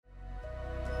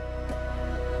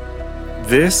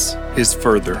This is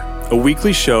Further, a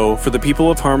weekly show for the people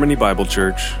of Harmony Bible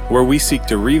Church, where we seek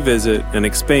to revisit and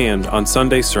expand on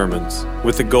Sunday sermons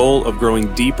with the goal of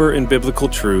growing deeper in biblical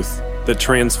truth that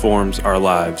transforms our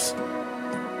lives.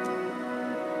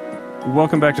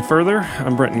 Welcome back to Further.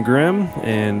 I'm Brenton Grimm,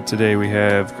 and today we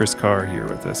have Chris Carr here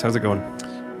with us. How's it going?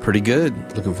 Pretty good.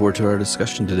 Looking forward to our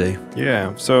discussion today.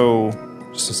 Yeah, so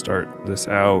just to start this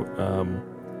out,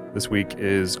 this week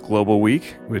is Global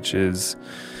Week, which is...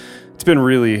 It's been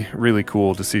really, really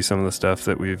cool to see some of the stuff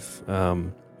that we've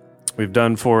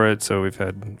done for it. So we've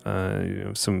had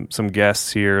some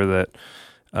guests here that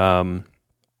are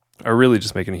really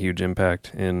just making a huge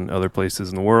impact in other places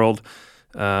in the world,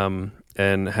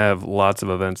 and have lots of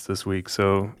events this week.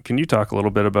 So can you talk a little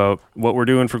bit about what we're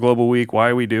doing for Global Week,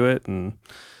 why we do it, and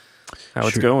how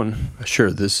it's going?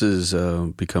 Sure. This is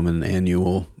becoming an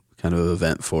annual kind of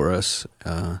event for us.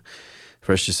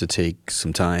 For us just to take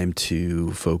some time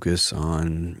to focus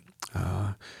on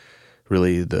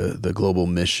really the global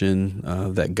mission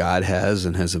that God has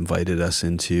and has invited us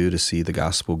into, to see the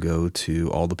gospel go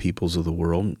to all the peoples of the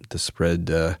world, to spread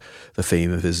the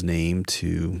fame of His name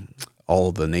to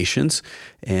all the nations.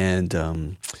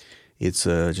 And it's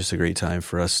just a great time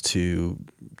for us to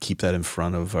keep that in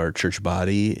front of our church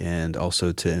body, and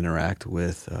also to interact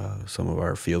with some of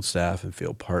our field staff and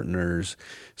field partners,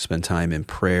 spend time in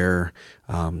prayer.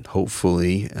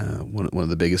 Hopefully, one of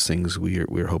the biggest things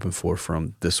we're hoping for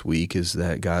from this week is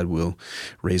that God will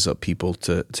raise up people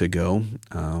to go.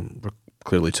 We're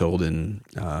clearly told in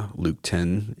Luke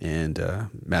 10 and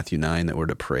Matthew 9 that we're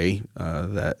to pray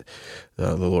that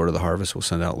the Lord of the harvest will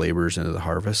send out laborers into the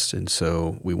harvest. And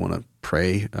so we want to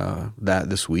pray that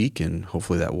this week, and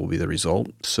hopefully that will be the result.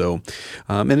 So,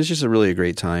 and it's just a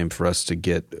great time for us to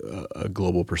get a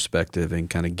global perspective and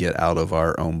kind of get out of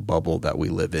our own bubble that we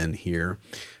live in here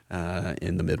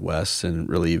in the Midwest, and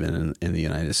really even in the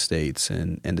United States,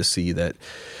 and to see that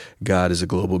God is a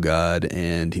global God,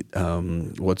 and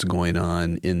what's going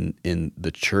on in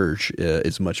the church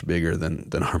is much bigger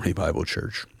than Harmony Bible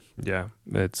Church. Yeah,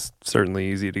 it's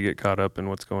certainly easy to get caught up in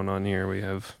what's going on here. We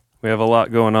have a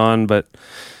lot going on, but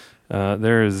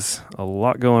there is a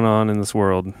lot going on in this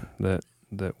world that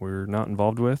we're not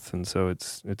involved with, and so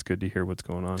it's good to hear what's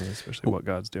going on, especially what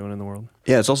God's doing in the world.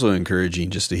 Yeah, it's also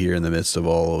encouraging just to hear in the midst of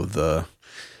all of the,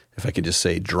 if I could just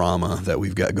say, drama that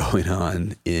we've got going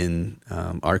on in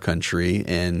our country,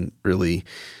 and really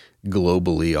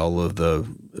globally, all of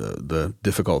the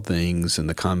difficult things and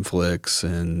the conflicts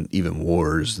and even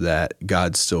wars, that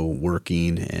God's still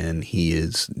working, and He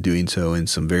is doing so in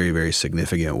some very, very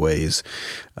significant ways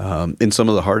in some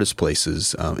of the hardest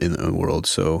places in the world.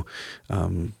 So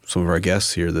some of our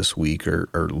guests here this week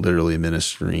are literally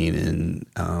ministering in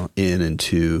and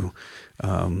to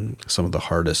some of the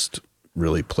hardest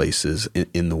really places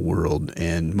in the world,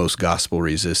 and most gospel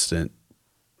resistant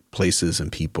places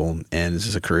and people. And it's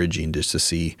just encouraging just to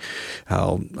see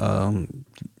how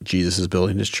Jesus is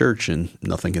building His church, and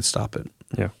nothing can stop it.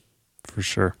 Yeah, for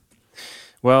sure.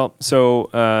 Well, so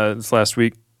this last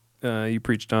week you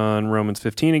preached on Romans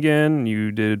 15 again.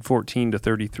 You did 14 to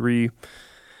 33.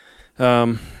 So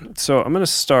I'm going to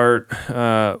start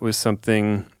with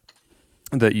something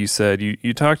that you said.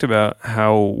 You talked about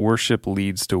how worship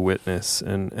leads to witness,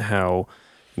 and how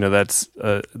that's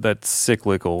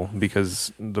cyclical,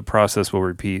 because the process will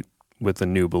repeat with a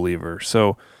new believer.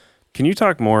 So can you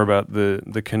talk more about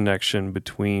the connection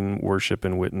between worship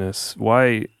and witness?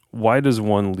 Why does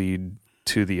one lead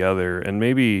to the other? And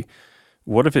maybe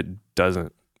what if it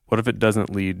doesn't? What if it doesn't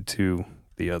lead to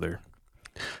the other?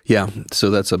 Yeah, so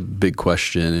that's a big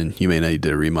question, and you may need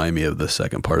to remind me of the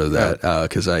second part of that,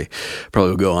 because I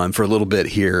probably will go on for a little bit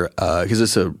here, because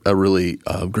it's a really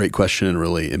great question, and a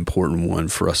really important one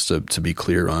for us to be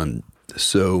clear on.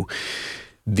 So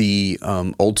the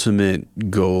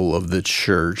ultimate goal of the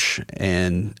church,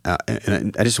 and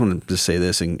I just wanted to say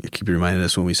this and keep reminding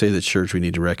us, when we say the church, we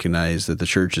need to recognize that the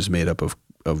church is made up of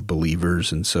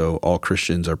believers, and so all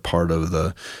Christians are part of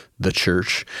the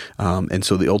church, and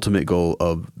so the ultimate goal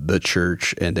of the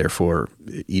church, and therefore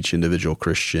each individual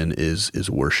Christian,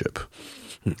 is worship.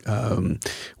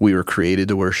 We were created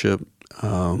to worship.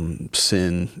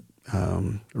 Sin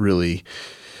really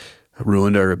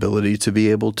ruined our ability to be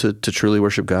able to truly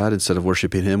worship God. Instead of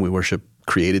worshiping Him, we worship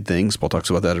created things. Paul talks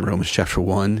about that in Romans chapter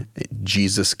 1.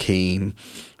 Jesus came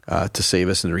to save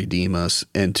us and redeem us,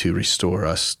 and to restore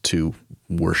us to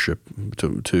worship,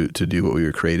 to do what we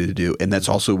were created to do. And that's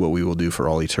also what we will do for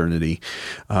all eternity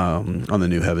on the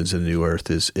new heavens and the new earth,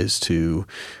 is to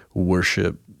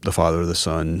worship the Father, the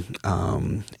Son,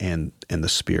 and the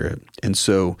Spirit. And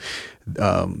so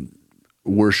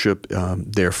worship,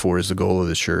 therefore, is the goal of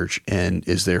the church and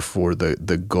is therefore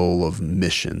the goal of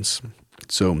missions.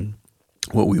 So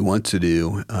what we want to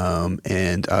do,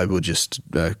 and I will just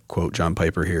quote John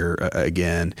Piper here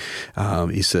again.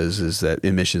 He says is that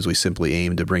in missions we simply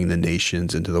aim to bring the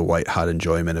nations into the white-hot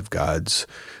enjoyment of God's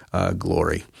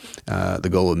glory. The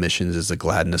goal of missions is the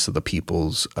gladness of the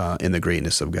peoples in the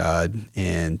greatness of God.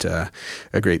 And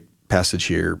a great passage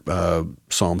here,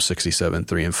 Psalm 67,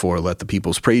 3 and 4, let the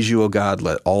peoples praise you, O God,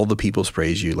 let all the peoples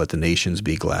praise you, let the nations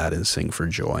be glad and sing for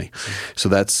joy. So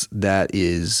that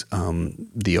is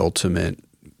the ultimate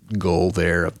goal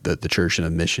there of the church and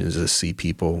of missions, is to see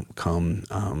people come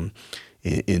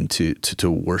into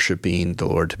worshiping the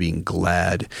Lord, to being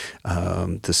glad,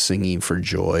 to singing for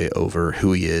joy over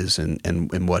who he is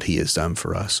and what he has done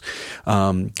for us.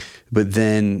 But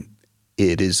then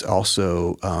it is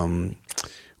also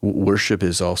worship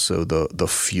is also the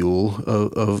fuel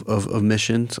of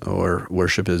missions, or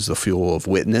worship is the fuel of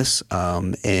witness.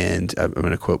 And I'm going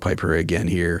to quote Piper again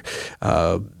here,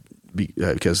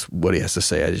 because what he has to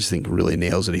say, I just think really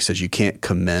nails it. He says, you can't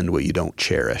commend what you don't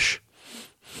cherish.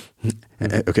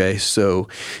 Okay, so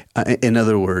in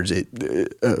other words,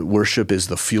 worship is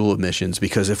the fuel of missions,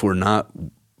 because if we're not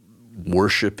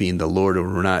worshiping the Lord, or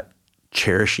we're not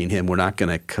cherishing him, we're not going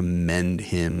to commend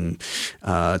him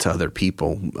to other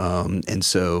people. And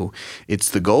so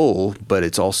it's the goal, but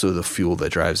it's also the fuel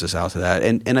that drives us out to that.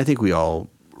 And I think we all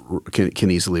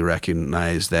can easily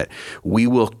recognize that we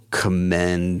will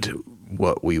commend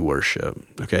what we worship,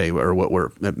 okay, or what we're,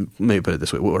 maybe put it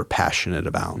this way, what we're passionate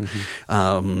about.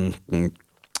 Mm-hmm.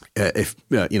 If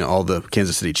all the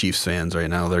Kansas City Chiefs fans right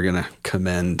now, they're going to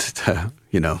commend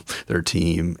their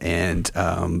team, and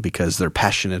because they're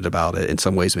passionate about it. In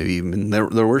some ways, maybe even they're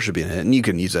worshiping it. And you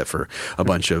can use that for a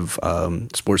bunch of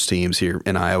sports teams here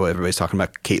in Iowa. Everybody's talking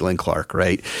about Caitlin Clark,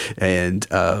 right? And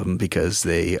because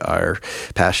they are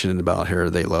passionate about her,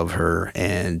 they love her,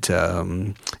 and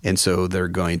so they're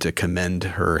going to commend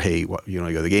her. Hey, you want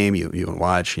to go to the game? You want to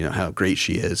watch? How great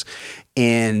she is.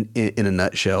 And in a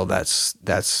nutshell, that's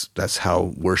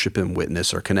how worship and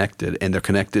witness are connected, and they're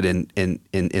connected in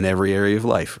every area of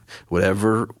life.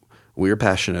 Whatever we're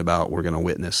passionate about, we're going to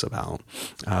witness about.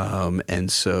 And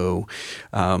so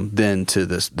then to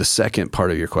the second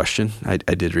part of your question, I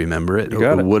did remember it. You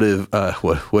got it. What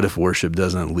if worship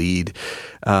doesn't lead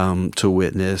to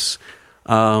witness?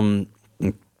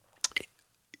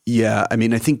 Yeah, I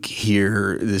mean, I think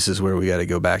here this is where we got to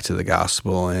go back to the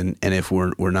gospel, and if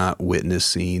we're not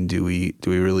witnessing, do we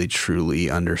really truly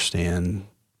understand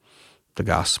the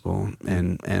gospel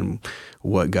and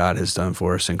what God has done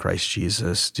for us in Christ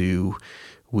Jesus? Do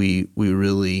we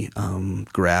really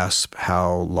grasp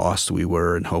how lost we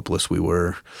were and hopeless we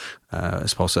were,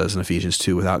 as Paul says in Ephesians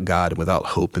 2, without God and without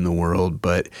hope in the world?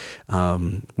 But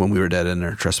when we were dead in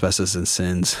our trespasses and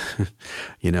sins,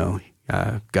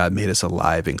 God made us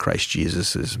alive in Christ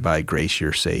Jesus. Is by grace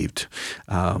you're saved.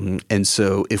 And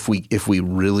so if we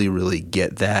really, really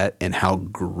get that and how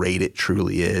great it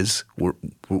truly is,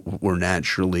 we're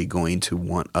naturally going to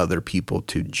want other people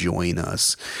to join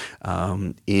us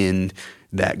in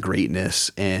that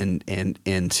greatness and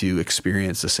to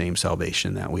experience the same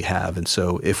salvation that we have. And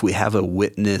so if we have a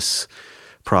witness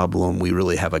problem, we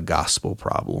really have a gospel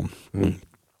problem. Mm.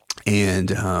 And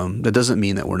that doesn't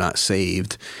mean that we're not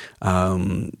saved,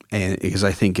 and because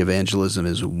I think evangelism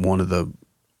is one of the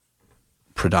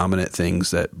predominant things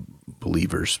that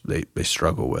believers they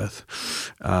struggle with.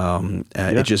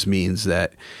 It just means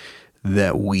that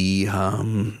we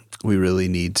really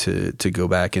need to go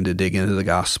back and to dig into the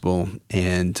gospel,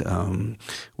 and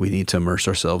we need to immerse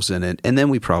ourselves in it. And then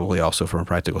we probably also, from a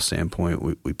practical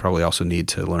standpoint, we probably also need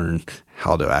to learn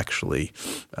how to actually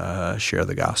share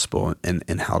the gospel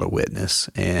and how to witness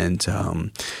and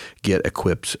get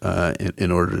equipped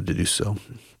in order to do so.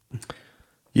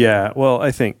 Yeah, well,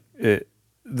 I think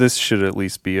this should at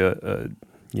least be a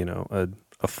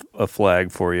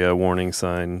flag for you, a warning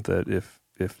sign that if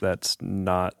that's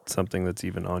not something that's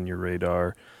even on your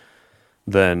radar,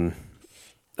 then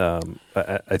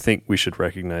I think we should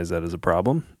recognize that as a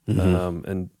problem. Mm-hmm.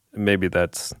 And maybe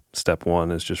that's step one,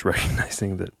 is just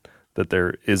recognizing that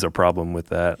there is a problem with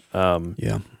that.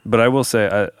 But I will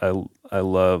say I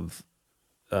love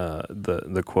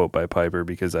the quote by Piper,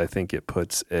 because I think it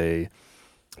puts a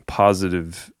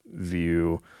positive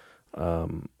view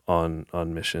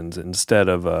on missions instead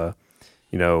of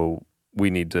we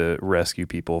need to rescue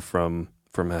people from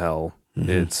hell. Mm-hmm.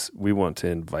 It's we want to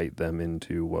invite them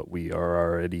into what we are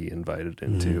already invited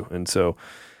into. Mm-hmm. And so,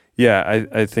 yeah,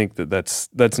 I think that's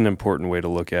an important way to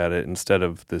look at it. Instead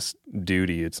of this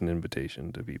duty, it's an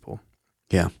invitation to people.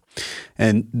 Yeah.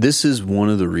 And this is one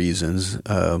of the reasons,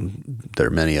 there are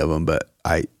many of them, but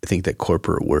I think that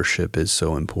corporate worship is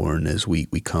so important as we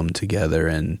come together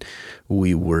and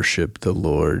we worship the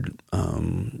Lord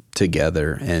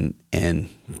together and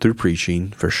through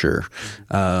preaching for sure,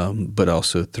 but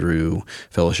also through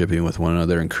fellowshipping with one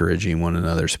another, encouraging one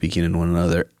another, speaking in one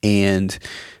another, and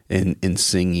in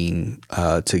singing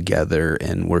together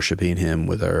and worshiping Him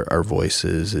with our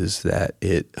voices. Is that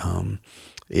it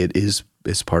is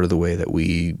part of the way that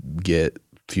we get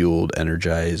fueled,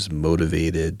 energized,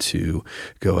 motivated to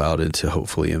go out and to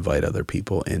hopefully invite other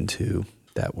people into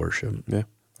that worship. Yeah,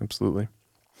 absolutely.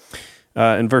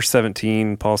 In verse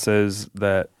 17, Paul says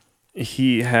that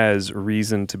he has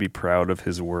reason to be proud of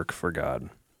his work for God.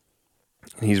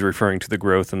 He's referring to the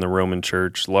growth in the Roman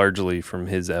church largely from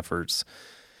his efforts.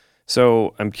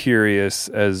 So I'm curious,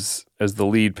 as the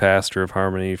lead pastor of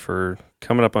Harmony for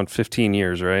coming up on 15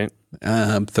 years, right?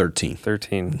 13.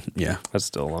 13. Yeah. That's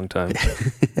still a long time.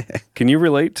 Can you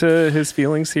relate to his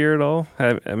feelings here at all?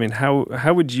 I mean,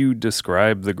 how would you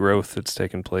describe the growth that's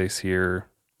taken place here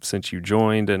since you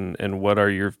joined, and what are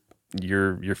your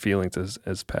feelings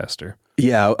as pastor?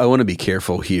 Yeah, I want to be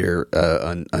careful here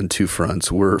on two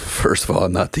fronts. We're, first of all,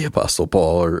 not the Apostle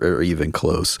Paul or even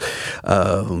close.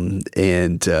 And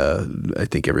I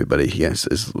think everybody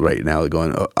is right now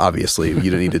going, oh, obviously, you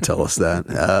don't need to tell us that.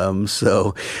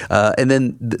 And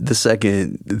then the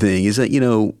second thing is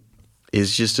that,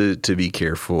 is just to be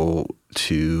careful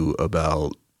too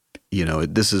about,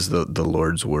 this is the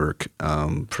Lord's work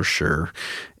for sure.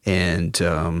 And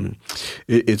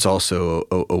it's also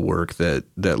a work that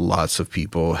lots of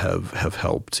people have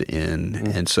helped in.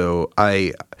 Mm-hmm. And so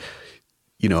I,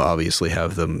 obviously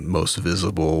have the most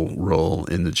visible role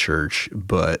in the church,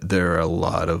 but there are a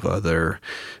lot of other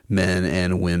men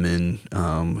and women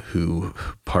who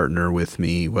partner with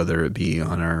me, whether it be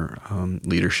on our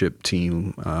leadership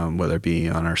team, whether it be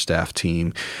on our staff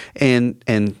team, and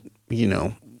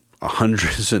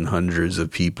hundreds and hundreds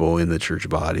of people in the church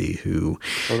body who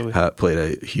played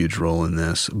a huge role in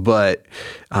this. But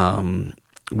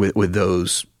with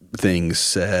those things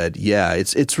said, yeah,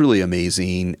 it's really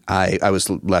amazing.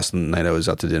 Last night I was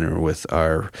out to dinner with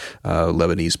our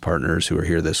Lebanese partners who are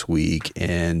here this week,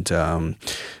 and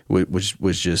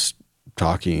was just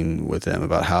talking with them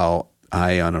about how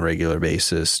I, on a regular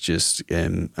basis, just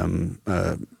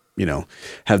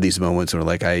have these moments where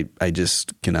like I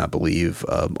just cannot believe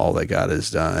all that God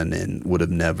has done, and would have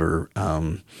never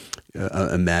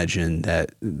imagined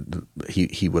that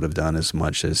he would have done as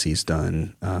much as he's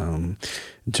done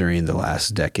during the last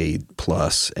decade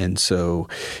plus. And so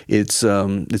it's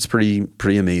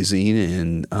pretty amazing.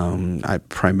 And I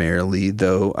primarily,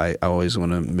 though, I always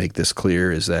want to make this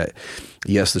clear, is that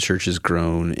yes, the church has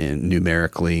grown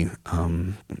numerically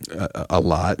a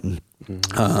lot.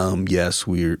 Yes,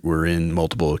 we're in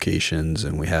multiple locations,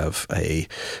 and we have a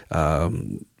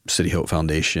City Hope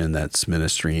Foundation that's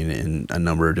ministering in a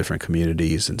number of different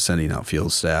communities and sending out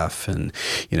field staff and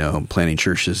planting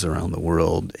churches around the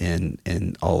world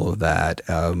and all of that.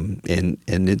 And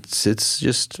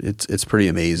it's pretty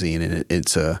amazing, and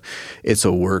it's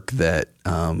a work that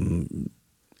I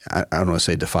don't want to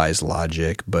say defies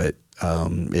logic, but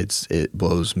it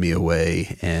blows me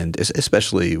away, and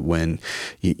especially when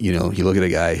you look at a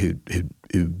guy who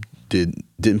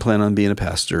didn't plan on being a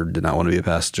pastor, did not want to be a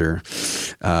pastor,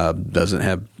 doesn't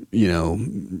have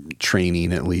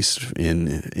training, at least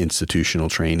in institutional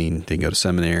training, didn't go to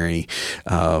seminary,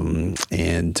 and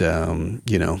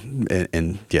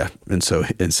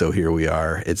so here we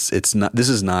are. This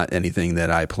is not anything that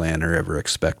I planned or ever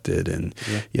expected, and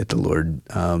yet the Lord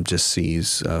just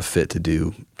sees fit to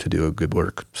do a good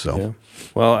work. So, yeah.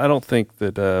 Well, I don't think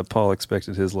that Paul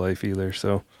expected his life either.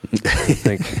 So I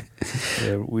think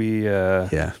I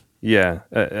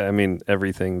mean,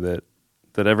 everything that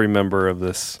every member of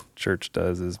this church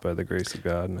does is by the grace of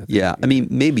God. And I mean,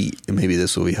 maybe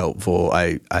this will be helpful.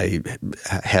 I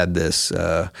had this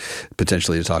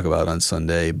potentially to talk about on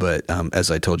Sunday, but as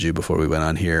I told you before we went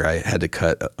on here, I had to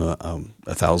cut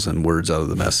 1,000 words out of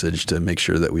the message to make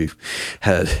sure that we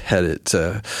had it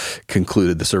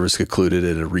concluded. The service concluded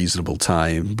at a reasonable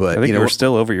time. But I think we're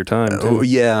still over your time, too. Oh,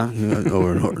 yeah,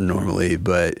 over normally,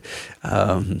 but.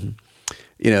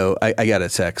 I got a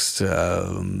text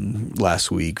last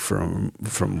week from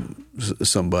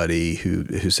somebody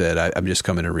who said, I'm just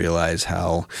coming to realize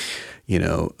how,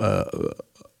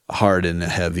 hard and a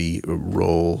heavy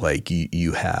role like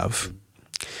you have.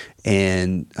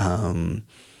 And, when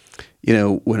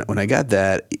I got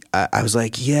that, I was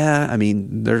like, yeah, I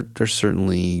mean, there's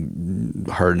certainly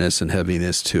hardness and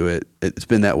heaviness to it. It's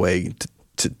been that way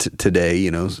today,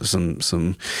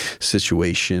 some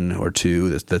situation or two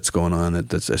that's going on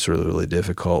that's really, really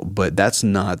difficult. But that's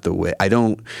not the way. I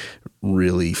don't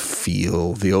really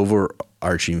feel the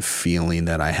overarching feeling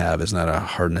that I have is not a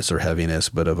hardness or heaviness,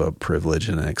 but of a privilege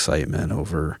and an excitement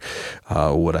over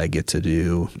what I get to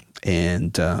do.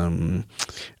 And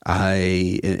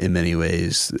I, in many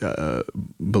ways,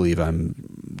 believe I'm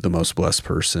the most blessed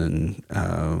person.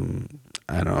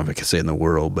 I don't know if I can say in the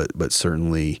world, but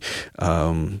certainly,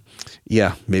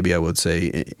 maybe I would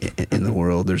say in the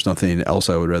world. There's nothing else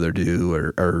I would rather do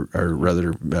or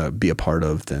rather be a part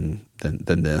of than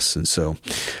this. And so,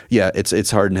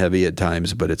 it's hard and heavy at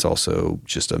times, but it's also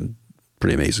just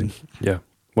pretty amazing. Yeah.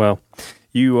 Well,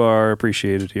 you are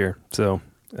appreciated here. So,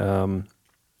 all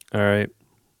right.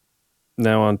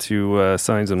 Now on to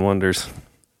signs and wonders.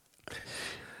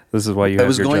 This is why you have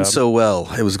your job. It was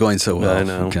going so well. I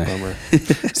know. Okay. Bummer.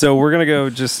 So we're going to go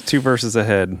just 2 verses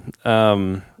ahead.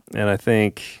 And I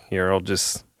think here, I'll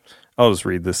just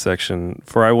read this section.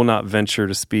 For I will not venture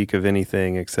to speak of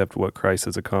anything except what Christ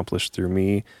has accomplished through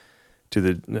me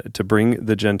to bring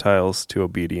the Gentiles to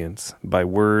obedience by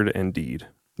word and deed,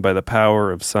 by the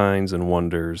power of signs and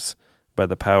wonders, by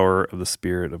the power of the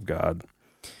Spirit of God.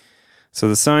 So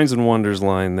the signs and wonders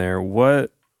line there,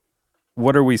 what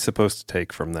are we supposed to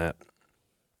take from that?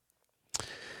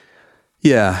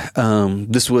 Yeah,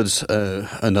 this was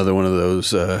another one of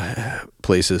those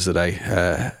places that I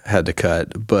had to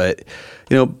cut. But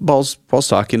Paul's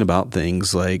talking about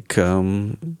things like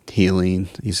healing.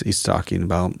 He's talking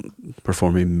about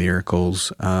performing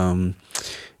miracles, and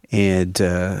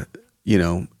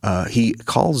he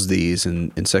calls these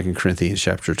in 2 Corinthians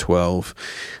chapter 12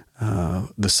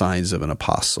 the signs of an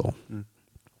apostle. Mm.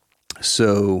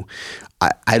 So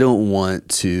I don't want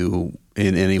to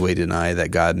in any way deny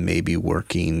that God may be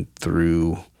working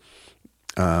through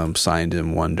signs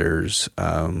and wonders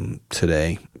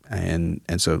today. And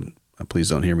so please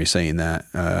don't hear me saying that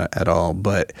at all.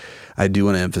 But I do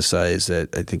want to emphasize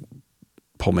that I think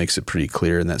Paul makes it pretty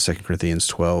clear in that 2 Corinthians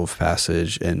 12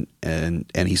 passage, and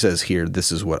he says here,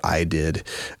 this is what I did.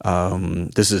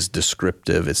 This is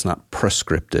descriptive; it's not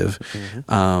prescriptive.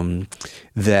 Mm-hmm.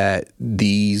 That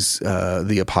these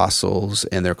the apostles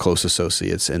and their close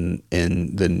associates in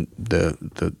the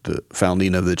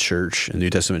founding of the church, the New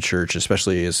Testament church,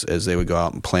 especially as they would go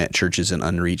out and plant churches in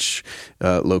unreached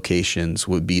locations,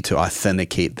 would be to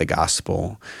authenticate the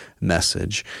gospel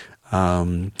message.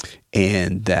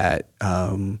 And that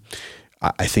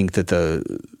I think that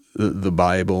the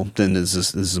Bible, then this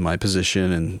is my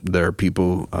position, and there are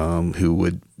people who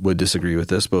would disagree with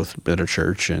this, both at our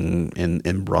church and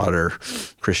in broader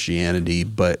Christianity.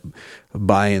 But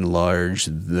by and large,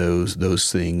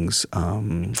 those things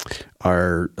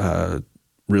are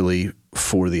really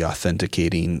for the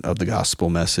authenticating of the gospel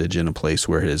message in a place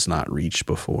where it has not reached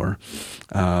before.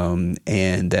 And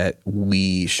that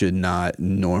we should not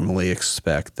normally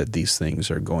expect that these things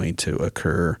are going to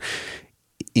occur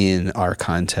in our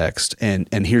context. And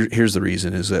here's the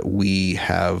reason, is that we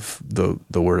have the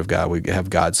Word of God. We have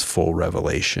God's full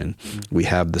revelation. Mm-hmm. We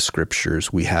have the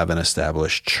Scriptures. We have an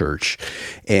established church.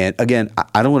 And again,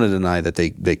 I don't want to deny that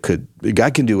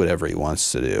God can do whatever He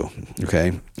wants to do.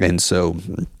 Okay. And so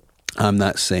I'm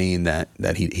not saying that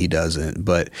he doesn't,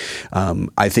 but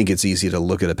I think it's easy to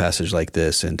look at a passage like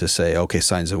this and to say, okay,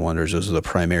 signs and wonders, those are the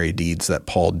primary deeds that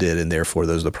Paul did, and therefore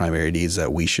those are the primary deeds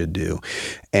that we should do.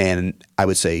 And I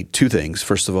would say 2 things.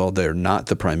 First of all, they're not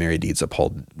the primary deeds that Paul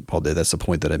did. That's the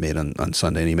point that I made on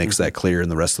Sunday, and he makes that clear in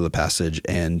the rest of the passage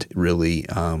and really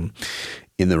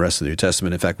in the rest of the New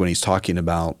Testament. In fact, when he's talking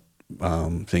about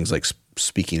things like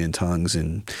speaking in tongues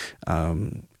and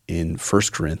in 1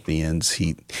 Corinthians,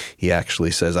 he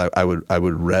actually says, I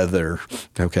would rather,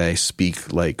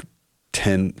 speak like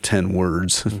 10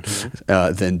 words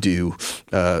than do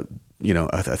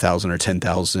 1,000 or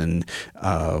 10,000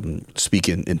 speak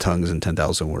in tongues and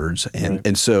 10,000 words,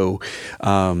 and so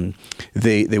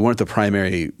they weren't the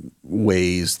primary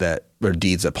ways that or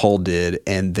deeds that Paul did,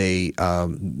 and they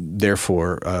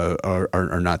therefore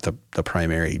are not the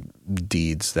primary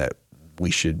deeds that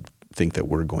we should think that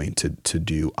we're going to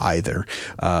do either.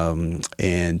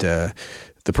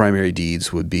 The primary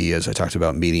deeds would be, as I talked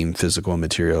about, meeting physical and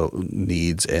material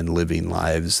needs and living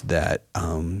lives that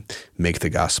make the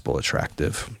gospel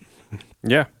attractive.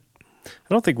 Yeah. I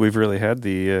don't think we've really had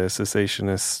the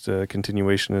cessationist,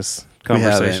 continuationist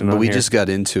conversation. We haven't, but we just got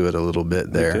into it a little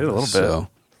bit there. We did a little bit. So,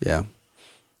 yeah.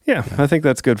 Yeah, I think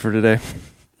that's good for today.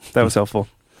 That was helpful.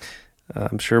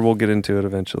 I'm sure we'll get into it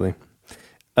eventually.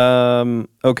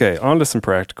 Okay, on to some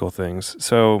practical things.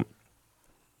 So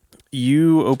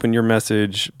you open your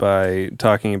message by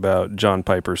talking about John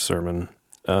Piper's sermon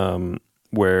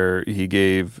where he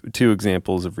gave two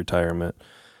examples of retirement.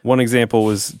 One example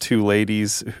was two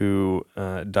ladies who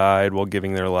died while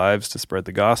giving their lives to spread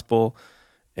the gospel,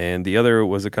 and the other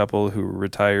was a couple who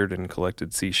retired and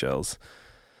collected seashells.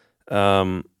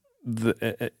 The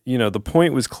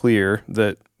point was clear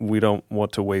that we don't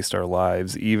want to waste our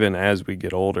lives even as we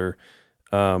get older.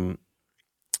 And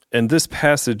this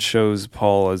passage shows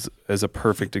Paul as a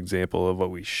perfect example of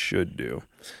what we should do.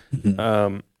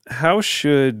 Mm-hmm. How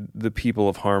should the people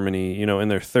of Harmony, in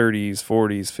their 30s,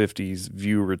 40s, 50s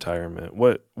view retirement?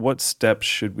 What steps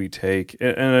should we take?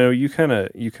 And I know you kind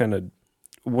of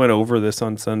went over this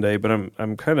on Sunday, but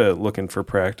I'm kind of looking for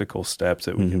practical steps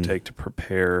that we can take to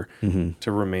prepare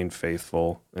to remain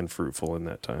faithful and fruitful in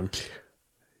that time.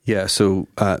 Yeah, so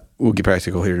we'll get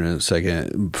practical here in a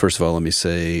second. First of all, let me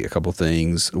say a couple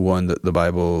things. One, the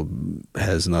Bible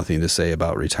has nothing to say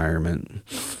about retirement.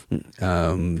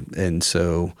 And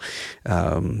so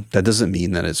that doesn't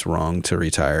mean that it's wrong to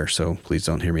retire, so please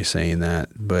don't hear me saying that.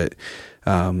 But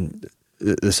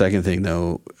the second thing,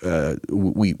 though,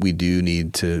 we do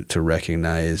need to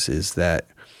recognize is that,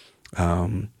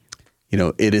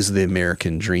 it is the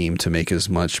American dream to make as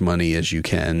much money as you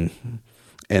can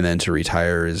and then to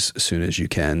retire as soon as you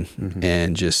can,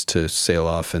 and just to sail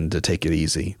off and to take it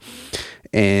easy.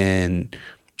 And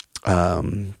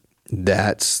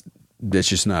that's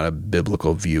just not a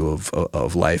biblical view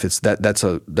of life. It's that's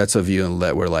a view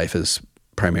where life is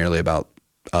primarily about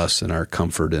us and our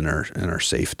comfort and our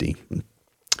safety.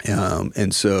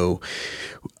 And so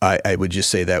I would just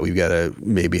say that we've got to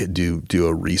maybe do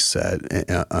a reset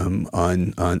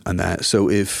on that. So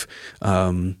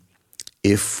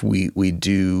if we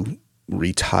do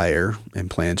retire and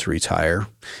plan to retire,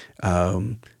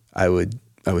 I would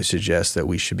suggest that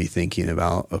we should be thinking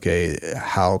about, okay,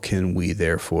 how can we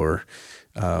therefore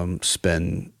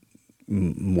spend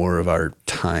more of our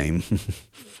time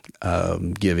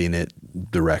giving it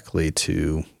directly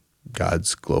to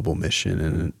God's global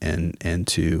mission and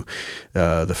to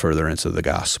the furtherance of the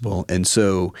gospel. And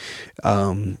so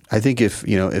I think if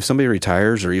somebody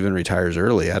retires or even retires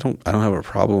early, I don't have a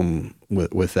problem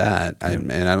with that.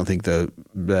 And I don't think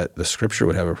that the scripture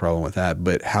would have a problem with that.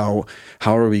 But how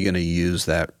are we going to use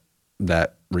that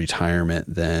retirement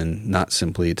then, not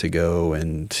simply to go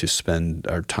and to spend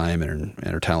our time and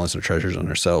our talents and our treasures on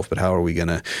ourselves, but how are we going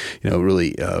to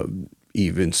really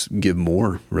even give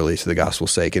more really to the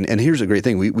gospel's sake. And here's a great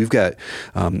thing. We've got,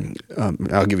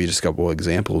 I'll give you just a couple of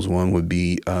examples. One would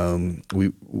be,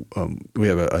 we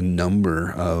have a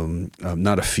number,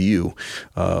 not a few,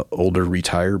 older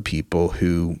retired people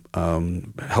who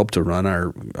help to run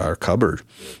our cupboard.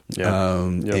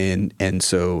 And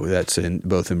so that's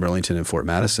both in Burlington and Fort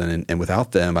Madison. And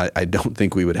without them, I don't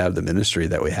think we would have the ministry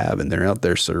that we have. And they're out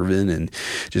there serving and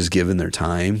just giving their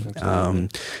time.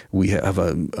 We have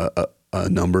a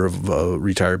number of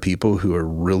retired people who are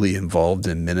really involved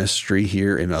in ministry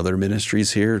here, in other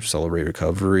ministries here, Celebrate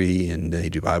Recovery, and they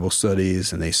do Bible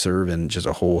studies, and they serve in just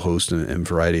a whole host and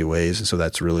variety of ways. And so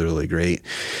that's really, really great.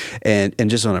 And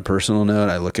just on a personal note,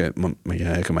 I look at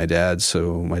my dad.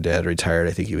 So my dad retired,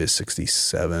 I think he was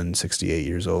 67, 68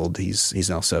 years old. He's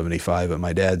now 75, but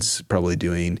my dad's probably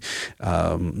doing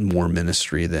more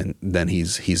ministry than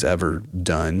he's ever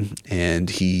done. And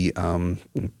he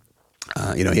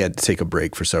he had to take a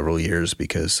break for several years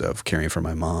because of caring for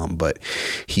my mom, but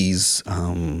he's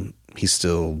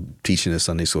still teaching his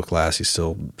Sunday school class. He's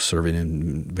still serving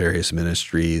in various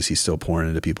ministries. He's still pouring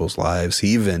into people's lives. He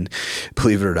even,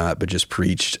 believe it or not, but just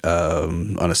preached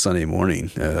on a Sunday morning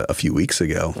a few weeks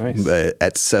ago. Nice.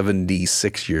 At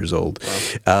 76 years old.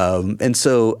 Wow. And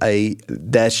so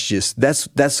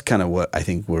that's kind of what I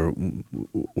think we're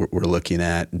looking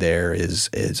at there is,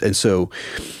 and so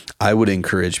I would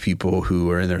encourage people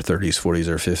who are in their 30s, 40s,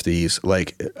 or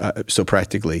 50s, so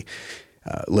practically,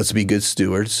 let's be good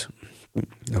stewards.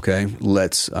 Okay,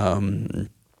 let's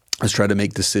try to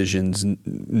make decisions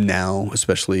now,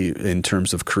 especially in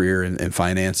terms of career and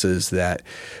finances, that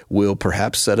will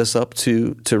perhaps set us up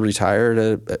to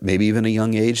retire at maybe even a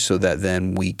young age, so that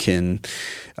then we can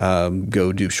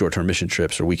go do short-term mission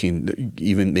trips, or we can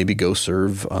even maybe go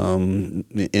serve in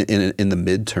the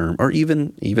midterm, or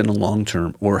even a long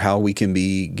term, or how we can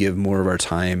give more of our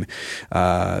time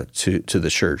to the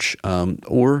church,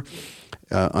 or.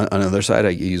 On the other side,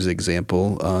 I use the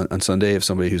example on Sunday of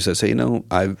somebody who says, "Hey,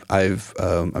 I'm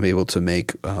able to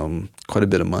make quite a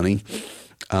bit of money,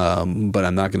 but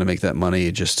I'm not going to make that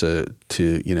money just to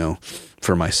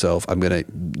for myself. I'm going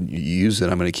to use it.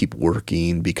 I'm going to keep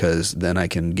working, because then I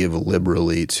can give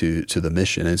liberally to the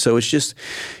mission." And so it's just,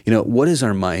 what is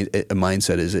our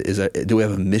mindset? Do we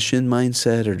have a mission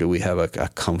mindset, or do we have a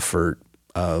comfort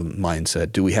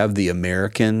mindset? Do we have the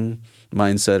American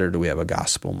mindset, or do we have a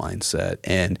gospel mindset?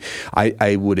 And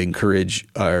I would encourage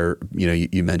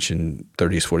you mentioned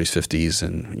 30s, 40s, 50s,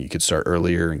 and you could start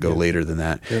earlier and go later than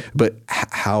that. Yep. But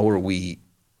how are we,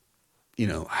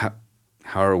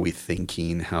 how are we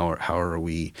thinking? How are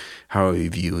we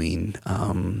viewing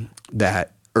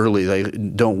that early?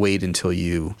 Like, don't wait until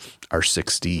you are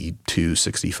 62,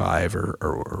 65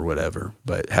 or whatever,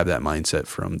 but have that mindset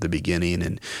from the beginning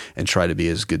and try to be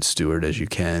as good steward as you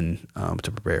can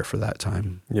to prepare for that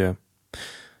time. Yeah.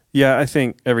 Yeah, I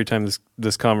think every time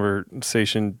this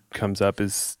conversation comes up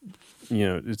is,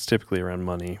 it's typically around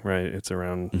money, right? It's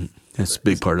around That's a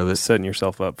big part of it. Setting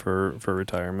yourself up for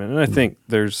retirement. And I think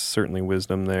there's certainly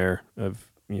wisdom there of,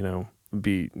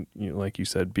 like you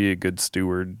said, be a good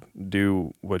steward,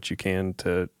 do what you can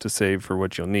to save for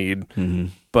what you'll need. Mm-hmm.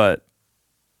 But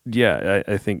yeah,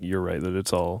 I think you're right that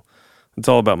it's all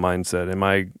about mindset.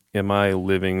 Am I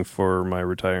living for my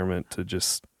retirement to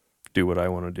just do what I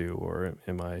want to do, or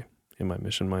am I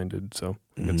mission minded? So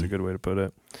that's a good way to put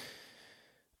it.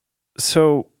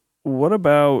 So what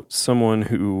about someone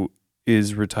who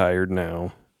is retired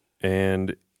now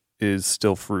and is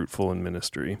still fruitful in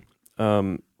ministry?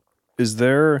 Is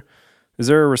there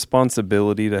a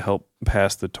responsibility to help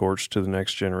pass the torch to the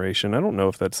next generation? I don't know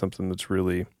if that's something that's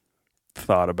really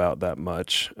thought about that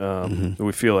much.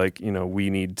 We feel like, we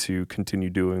need to continue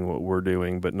doing what we're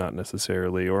doing, but not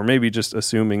necessarily, or maybe just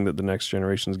assuming that the next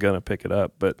generation is going to pick it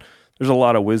up. But there's a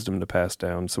lot of wisdom to pass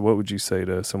down. So what would you say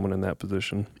to someone in that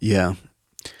position? Yeah.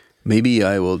 Maybe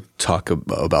I will talk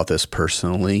about this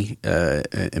personally,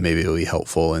 and maybe it'll be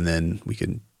helpful, and then we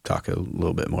can talk a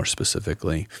little bit more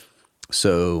specifically.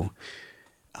 So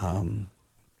I'm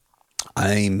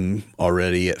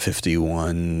already at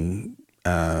 51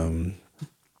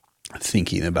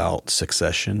 thinking about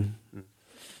succession,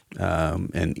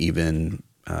 and even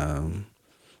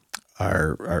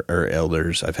our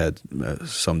elders, I've had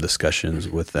some discussions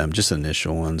with them, just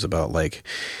initial ones about like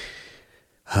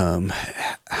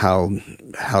how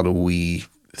do we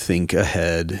think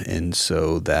ahead, and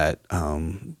so that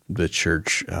the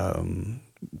church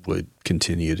would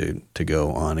continue to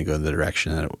go on and go in the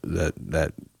direction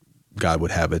that God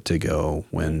would have it to go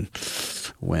when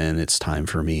it's time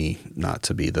for me not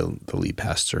to be the lead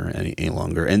pastor any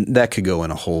longer. And that could go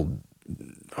in a whole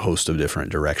host of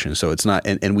different directions. So it's not,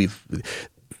 and we've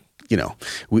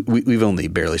only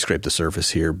barely scraped the surface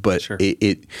here, but sure.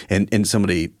 And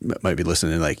somebody might be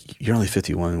listening like, you're only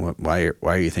 51. Why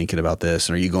are you thinking about this?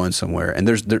 And are you going somewhere? And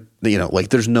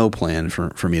there's no plan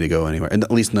for me to go anywhere, and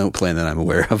at least no plan that I'm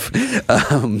aware of.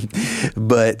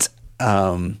 But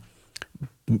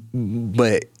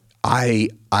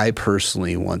I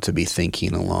personally want to be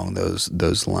thinking along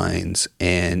those lines,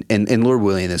 and Lord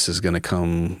willing, this is going to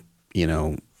come,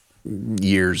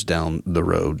 years down the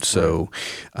road. So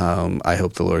I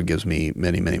hope the Lord gives me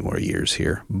many, many more years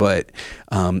here. But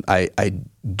I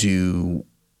do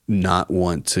not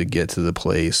want to get to the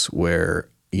place where,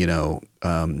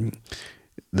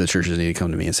 the churches need to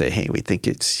come to me and say, "Hey, we think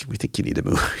you need to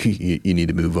move. you need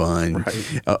to move on."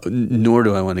 Right. Nor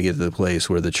do I want to get to the place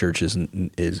where the church is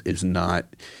not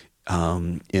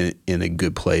in a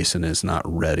good place and is not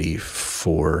ready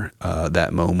for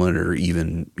that moment, or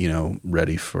even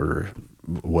ready for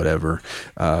whatever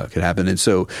could happen. And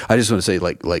so I just want to say,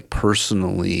 like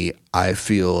personally, I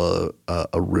feel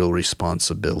a real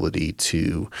responsibility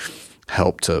to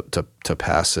help to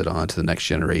pass it on to the next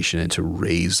generation and to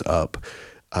raise up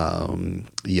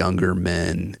younger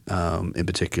men, in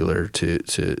particular, to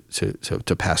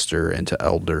pastor and to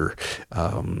elder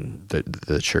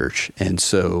the church. And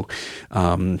so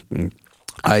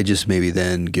I just maybe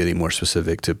then getting more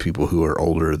specific to people who are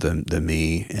older than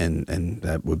me, and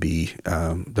that would be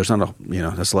there's not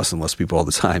that's less and less people all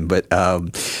the time, but I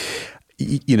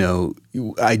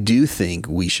do think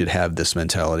we should have this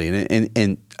mentality,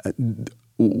 and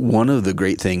one of the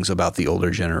great things about the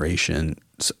older generations,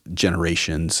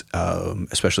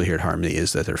 especially here at Harmony,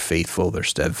 is that they're faithful, they're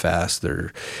steadfast,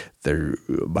 they're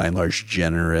by and large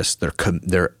generous, they're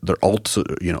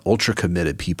ultra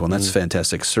committed people, and that's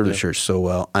fantastic. Serve the church so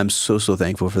well. I'm so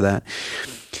thankful for that.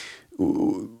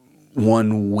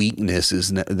 One weakness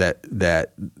is that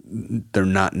they're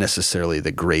not necessarily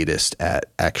the greatest at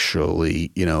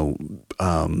actually,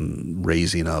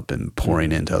 raising up and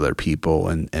pouring into other people,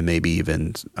 and maybe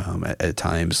even at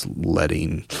times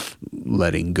letting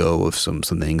letting go of some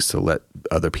things to let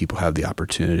other people have the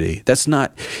opportunity. That's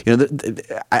not,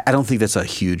 I don't think that's a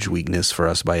huge weakness for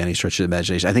us by any stretch of the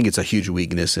imagination. I think it's a huge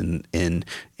weakness in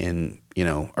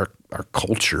our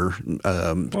culture.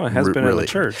 Well, it has been in the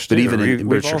church, but too. even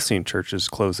we've all seen churches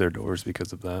close their doors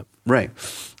because of that. Right,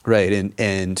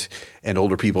 and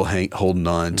older people holding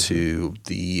on to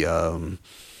the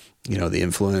the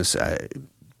influence,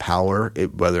 power,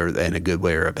 whether in a good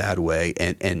way or a bad way,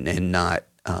 and not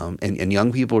and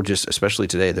young people are just, especially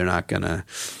today, they're not gonna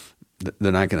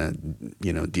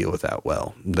deal with that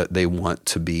well. That they want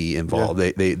to be involved.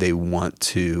 Yeah. They want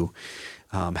to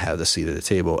have the seat at the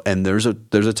table, and there's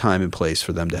a time and place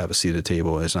for them to have a seat at the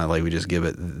table. It's not like we just give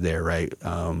it there, right?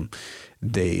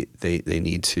 They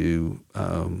need to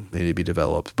be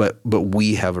developed, but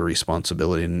we have a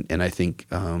responsibility, and I think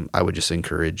I would just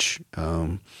encourage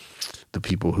the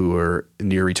people who are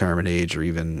near retirement age or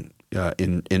even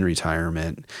in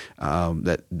retirement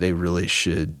that they really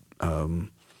should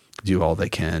do all they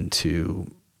can to,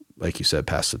 like you said,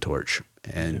 pass the torch.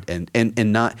 And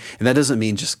that doesn't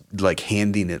mean just like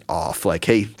handing it off, like,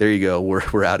 hey, there you go,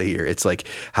 we're out of here. It's like,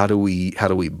 how do we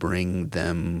bring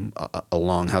them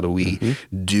along? How do we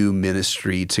do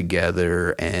ministry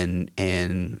together and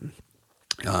invite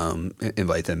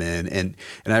them in? And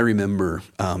I remember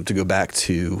to go back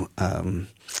to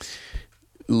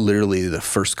literally the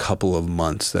first couple of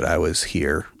months that I was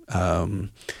here.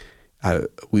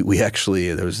 We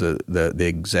actually, there was the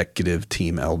executive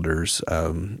team elders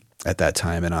at that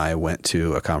time, and I went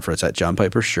to a conference at John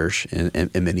Piper's church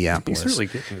in Minneapolis. He's really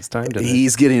getting his time today.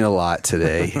 He's getting a lot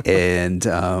today, and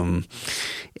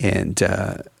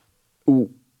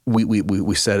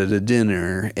we sat at a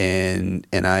dinner, and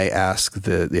I asked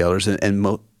the elders,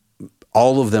 and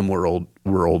all of them were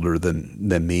older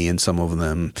than me, and some of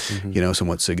them,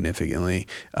 somewhat significantly,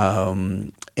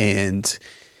 and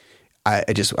I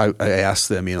asked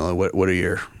them,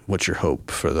 what's your hope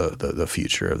for the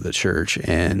future of the church?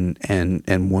 And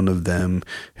one of them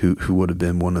who would have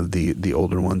been one of the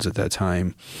older ones at that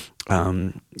time,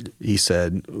 he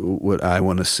said, what I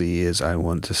want to see is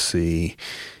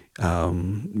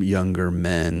younger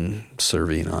men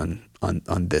serving on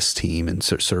this team and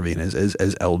serving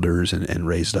as elders and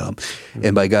raised up. Mm-hmm.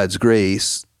 And by God's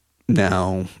grace,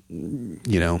 now,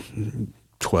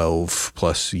 12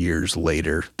 plus years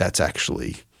later, that's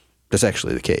actually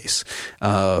the case.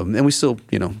 And we still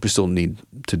need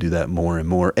to do that more and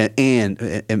more.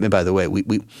 And by the way,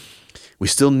 we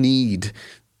still need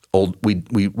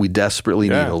we desperately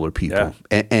need older people.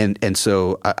 Yeah. And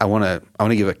so I want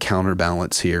to give a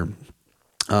counterbalance here,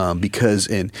 because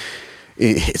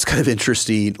it's kind of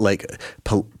interesting, like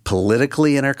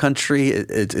politically in our country,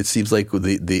 it seems like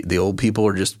the old people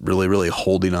are just really, really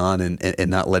holding on and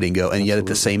not letting go. And yet at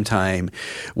the same time,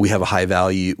 we have a high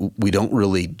value. We don't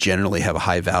really generally have a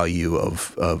high value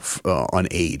of on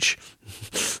age,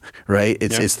 right?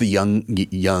 It's the young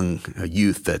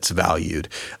youth that's valued.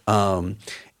 And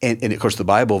of course the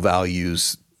Bible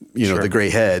values, the gray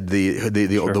head,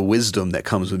 the wisdom that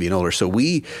comes with being older. So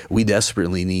we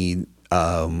desperately need,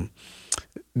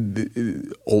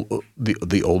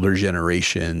 the older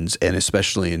generations, and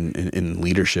especially in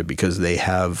leadership, because they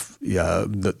have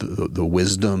the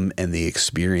wisdom and the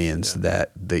experience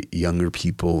that the younger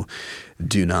people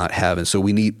do not have. And so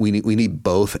we need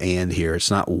both and here.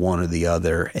 It's not one or the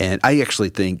other. And I actually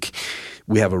think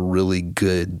we have a really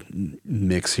good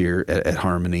mix here at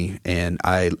Harmony, and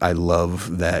I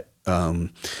love that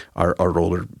our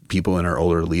older people and our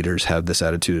older leaders have this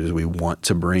attitude, is we want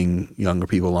to bring younger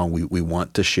people along. We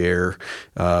want to share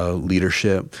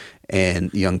leadership,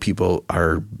 and young people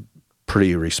are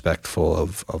pretty respectful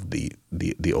of the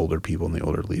older people and the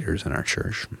older leaders in our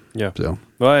church. Yeah. So,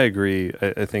 well, I agree.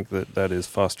 I think that is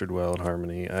fostered well at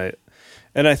Harmony. I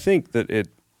think that it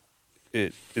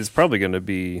is probably going to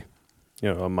be, a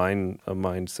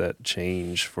mindset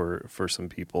change for some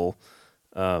people.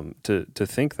 To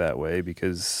think that way,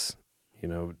 because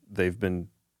they've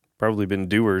probably been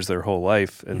doers their whole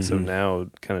life, and so now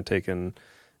kind of taking,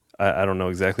 I don't know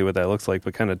exactly what that looks like,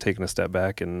 but kind of taking a step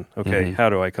back and how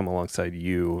do I come alongside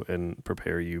you and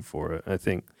prepare you for it? I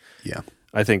think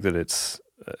that it's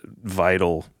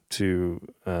vital to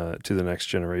the next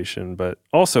generation, but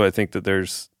also I think that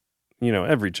there's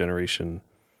every generation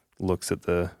looks at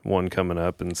the one coming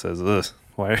up and says, "Ugh,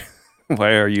 why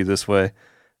are you this way?"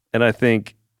 And I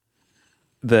think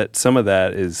that some of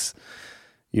that is,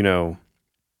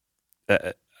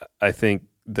 I think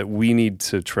that we need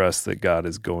to trust that God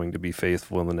is going to be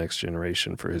faithful in the next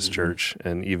generation for his church.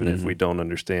 And even if we don't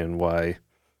understand why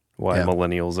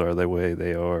millennials are the way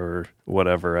they are or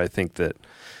whatever, I think that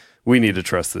we need to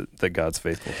trust that God's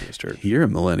faithful to his church. You're a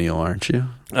millennial, aren't you?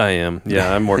 I am.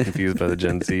 Yeah, I'm more confused by the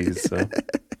Gen Zs. So.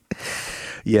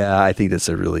 Yeah, I think that's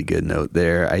a really good note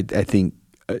there. I think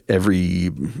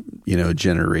every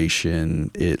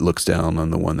generation, it looks down on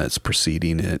the one that's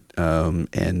preceding it,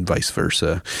 and vice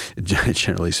versa,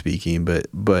 generally speaking.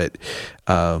 But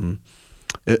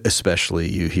especially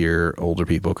you hear older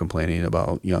people complaining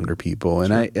about younger people, and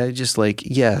sure. I just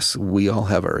yes, we all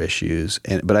have our issues,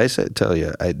 but I tell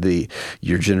you,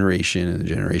 your generation and the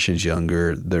generations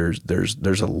younger, there's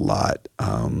a lot,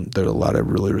 there's a lot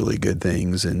of really, really good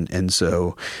things, and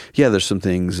so yeah, there's some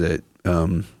things that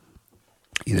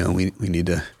we need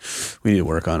to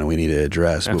work on and we need to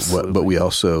address, but we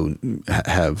also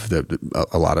have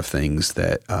a lot of things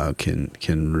that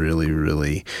can really,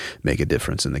 really make a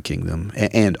difference in the kingdom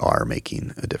and are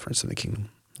making a difference in the kingdom.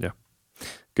 Yeah,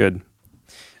 good.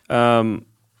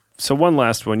 So one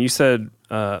last one. You said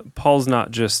Paul's not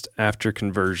just after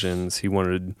conversions; he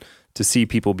wanted to see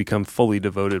people become fully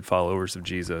devoted followers of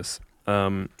Jesus.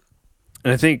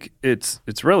 And I think it's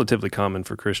relatively common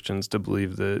for Christians to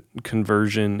believe that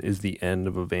conversion is the end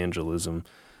of evangelism,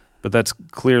 but that's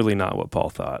clearly not what Paul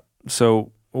thought.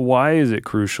 So why is it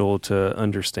crucial to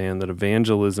understand that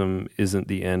evangelism isn't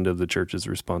the end of the church's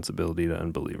responsibility to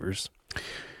unbelievers?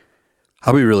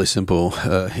 I'll be really simple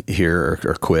here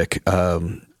or quick.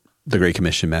 The Great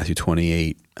Commission, Matthew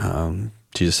 28,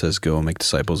 Jesus says, "Go and make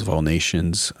disciples of all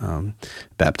nations,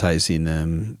 baptizing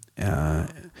them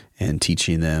and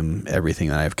teaching them everything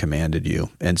that I have commanded you."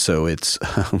 And so it's,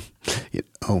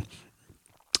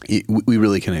 we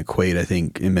really can equate, I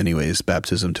think, in many ways,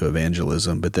 baptism to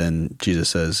evangelism. But then Jesus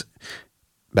says,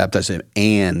 "Baptize them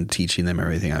and teaching them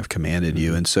everything I've commanded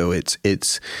you." And so it's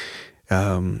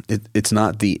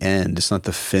not the end. It's not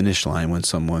the finish line when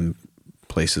someone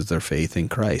places their faith in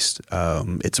Christ.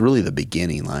 It's really the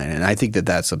beginning line. And I think that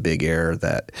that's a big error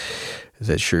that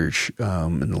church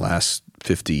in the last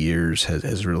 50 years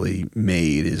has really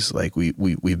made, is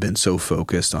we've been so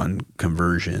focused on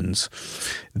conversions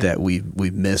that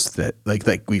we've missed that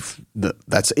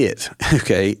that's it.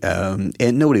 Okay.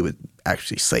 And nobody would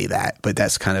actually say that, but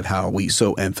that's kind of how we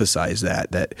so emphasize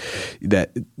that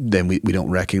then we don't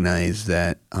recognize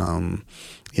that,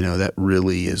 that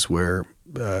really is where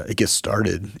it gets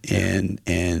started, and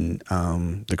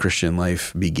the Christian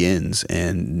life begins.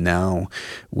 And now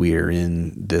we're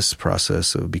in this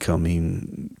process of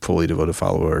becoming fully devoted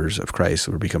followers of Christ.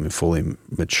 We're becoming fully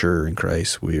mature in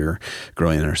Christ. We're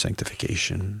growing in our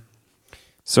sanctification.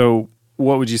 So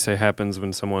what would you say happens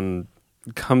when someone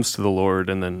comes to the Lord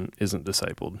and then isn't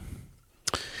discipled?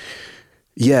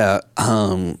 Yeah,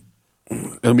 it'll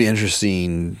be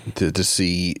interesting to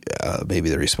see maybe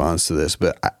the response to this,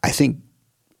 but I think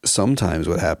sometimes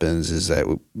what happens is that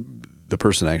the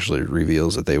person actually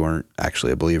reveals that they weren't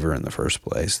actually a believer in the first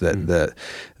place, that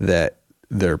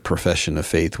their profession of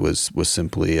faith was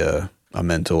simply a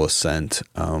mental assent,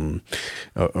 or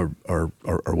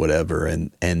whatever,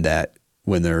 and that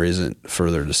when there isn't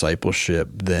further discipleship,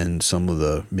 then some of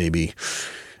the maybe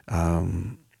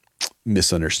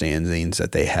misunderstandings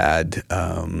that they had,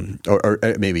 or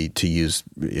maybe to use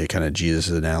kind of Jesus'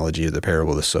 analogy of the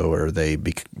parable of the sower, they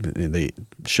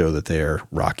show that they are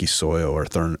rocky soil or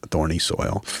thorny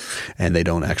soil, and they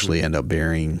don't actually end up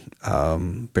bearing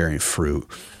fruit.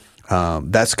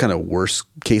 That's kind of worst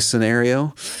case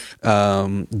scenario.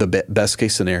 The best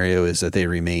case scenario is that they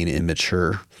remain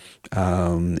immature,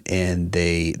 and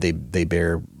they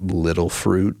bear little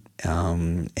fruit,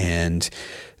 and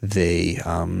they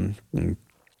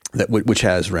which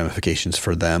has ramifications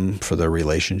for them, for their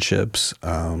relationships,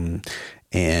 and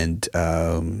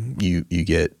you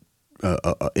get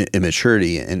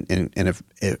immaturity, and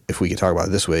if we could talk about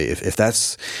it this way, if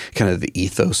that's kind of the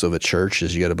ethos of a church,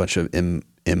 is you got a bunch of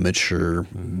immature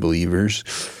believers,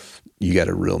 you got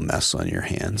a real mess on your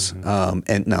hands.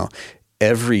 And now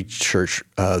every church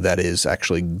that is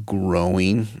actually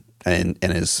growing and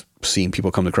is seeing people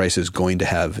come to Christ is going to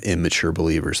have immature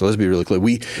believers. So let's be really clear.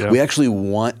 We actually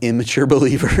want immature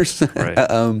believers. Right.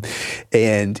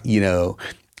 And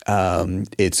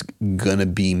it's going to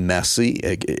be messy.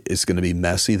 It's going to be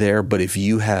messy there. But if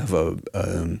you have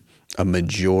a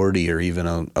majority or even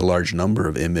a large number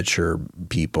of immature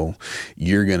people,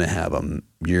 you're going to have a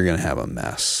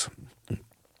mess.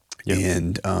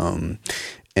 Yep.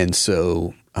 And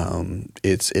so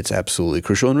it's absolutely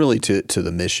crucial, and really to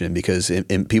the mission, because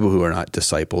in people who are not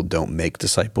discipled don't make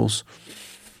disciples,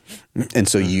 and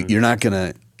so you're not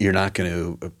gonna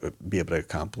be able to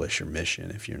accomplish your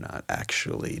mission if you're not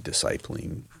actually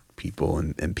discipling people,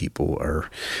 and people are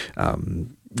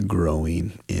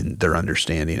growing in their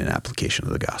understanding and application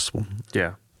of the gospel.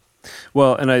 Yeah,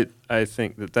 Well, and I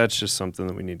think that that's just something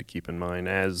that we need to keep in mind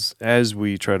as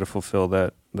we try to fulfill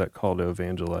that call to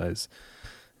evangelize,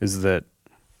 is that,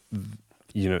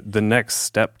 the next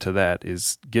step to that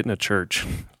is getting a church.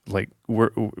 Like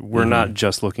we're not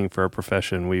just looking for a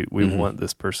profession. We want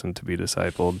this person to be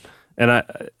discipled. And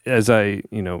as I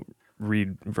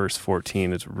read verse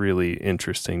 14, it's really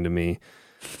interesting to me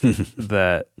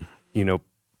that,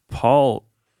 Paul,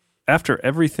 after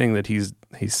everything that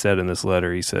he said in this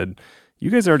letter, he said, you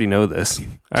guys already know this.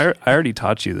 I already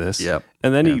taught you this. Yep.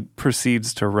 And then he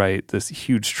proceeds to write this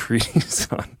huge treatise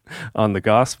on the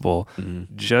gospel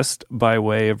just by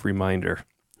way of reminder.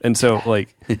 And so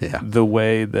the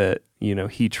way that,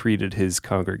 he treated his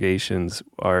congregations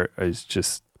is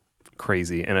just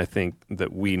crazy. And I think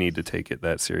that we need to take it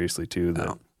that seriously too,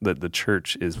 that the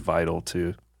church is vital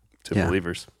to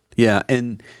believers. Yeah.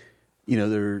 And,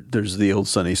 there's the old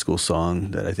Sunday school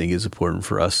song that I think is important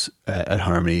for us at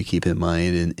Harmony to keep in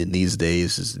mind in these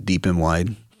days is Deep and Wide.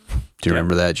 Do you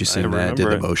remember that? Did you sing that?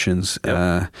 Did Emotions?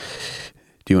 Yep.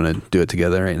 Do you want to do it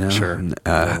together right now? Sure.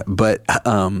 But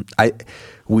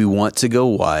we want to go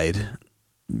wide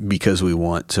because we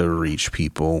want to reach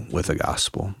people with the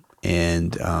gospel.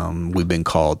 And we've been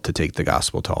called to take the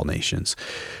gospel to all nations.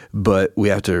 But we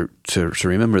have to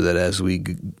remember that as we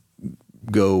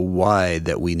go wide,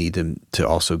 that we need to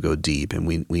also go deep, and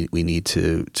we need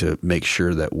to make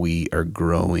sure that we are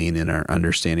growing in our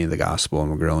understanding of the gospel, and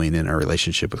we're growing in our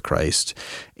relationship with Christ.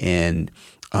 And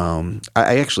I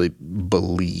actually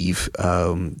believe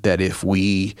that if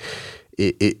we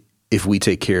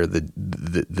take care of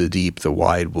the deep, the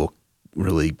wide will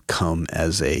really come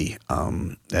as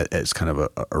as kind of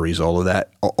a result of that.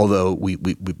 Although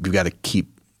we've got to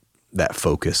keep that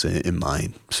focus in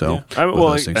mind. So, it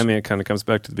kind of comes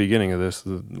back to the beginning of this.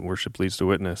 The worship leads to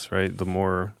witness, right? The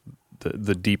more,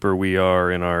 the deeper we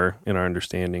are in our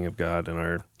understanding of God and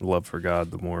our love for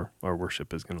God, the more our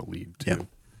worship is going to lead to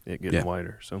it getting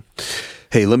wider. So,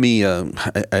 hey, let me. I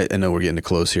know we're getting to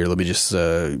close here. Let me just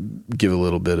give a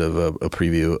little bit of a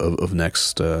preview of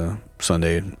next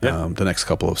Sunday, the next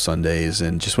couple of Sundays,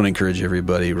 and just want to encourage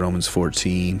everybody. Romans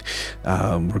 14.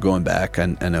 We're going back. I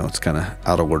know it's kind of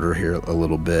out of order here a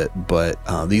little bit, but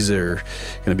these are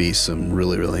going to be some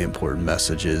really, really important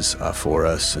messages for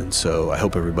us, and so I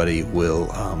hope everybody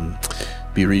will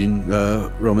be reading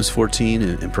Romans 14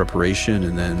 in preparation,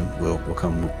 and then we'll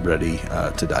come ready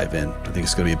to dive in. I think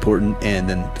it's going to be important, and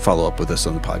then follow up with us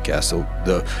on the podcast. So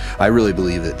I really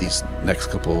believe that these next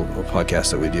couple of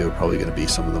podcasts that we do are probably going to be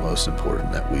some of the most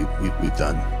important that we've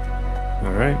done.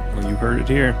 All right. Well, you heard it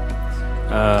here.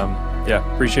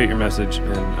 Appreciate your message,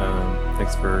 and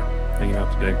thanks for hanging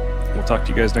out today. We'll talk to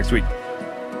you guys next week.